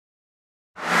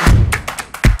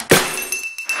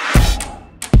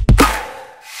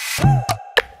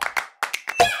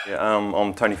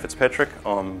I'm Tony Fitzpatrick.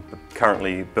 I'm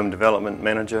currently BIM Development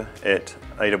Manager at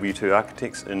AW2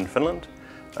 Architects in Finland.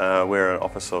 We're an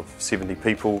office of 70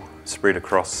 people spread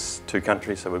across 2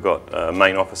 countries. So we've got a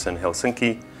main office in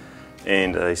Helsinki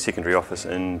and a secondary office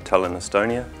in Tallinn,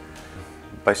 Estonia.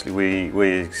 Basically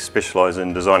we specialise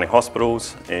in designing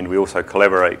hospitals, and we also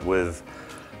collaborate with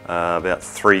about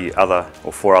 4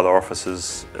 other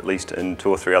offices, at least in 2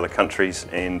 or 3 other countries,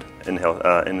 and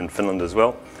in Finland as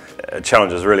well.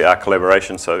 Challenge is really our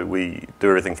collaboration, so we do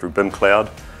everything through BIM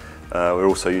Cloud. We're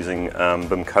also using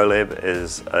BIM Colab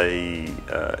as a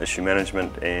issue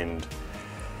management and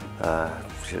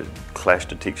clash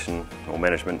detection or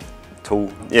management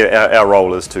tool. Yeah, our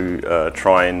role is to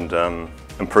try and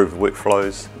improve the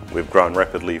workflows. We've grown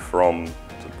rapidly from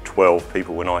 12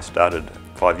 people when I started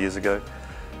 5 years ago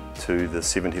to the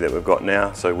 70 that we've got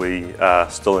now, so we are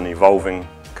still an evolving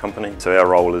company. So our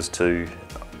role is to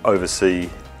oversee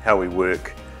how we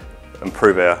work,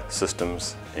 improve our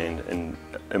systems, and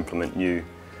implement new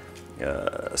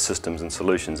systems and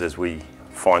solutions as we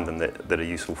find them that are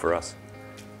useful for us.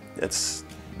 It's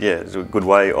a good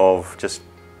way of just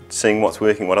seeing what's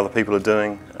working, what other people are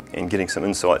doing, and getting some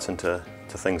insights into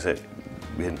things that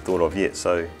we hadn't thought of yet.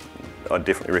 So I'd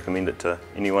definitely recommend it to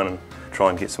anyone, and try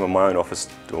and get some of my own office,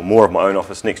 or more of my own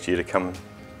office next year, to come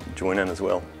join in as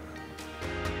well.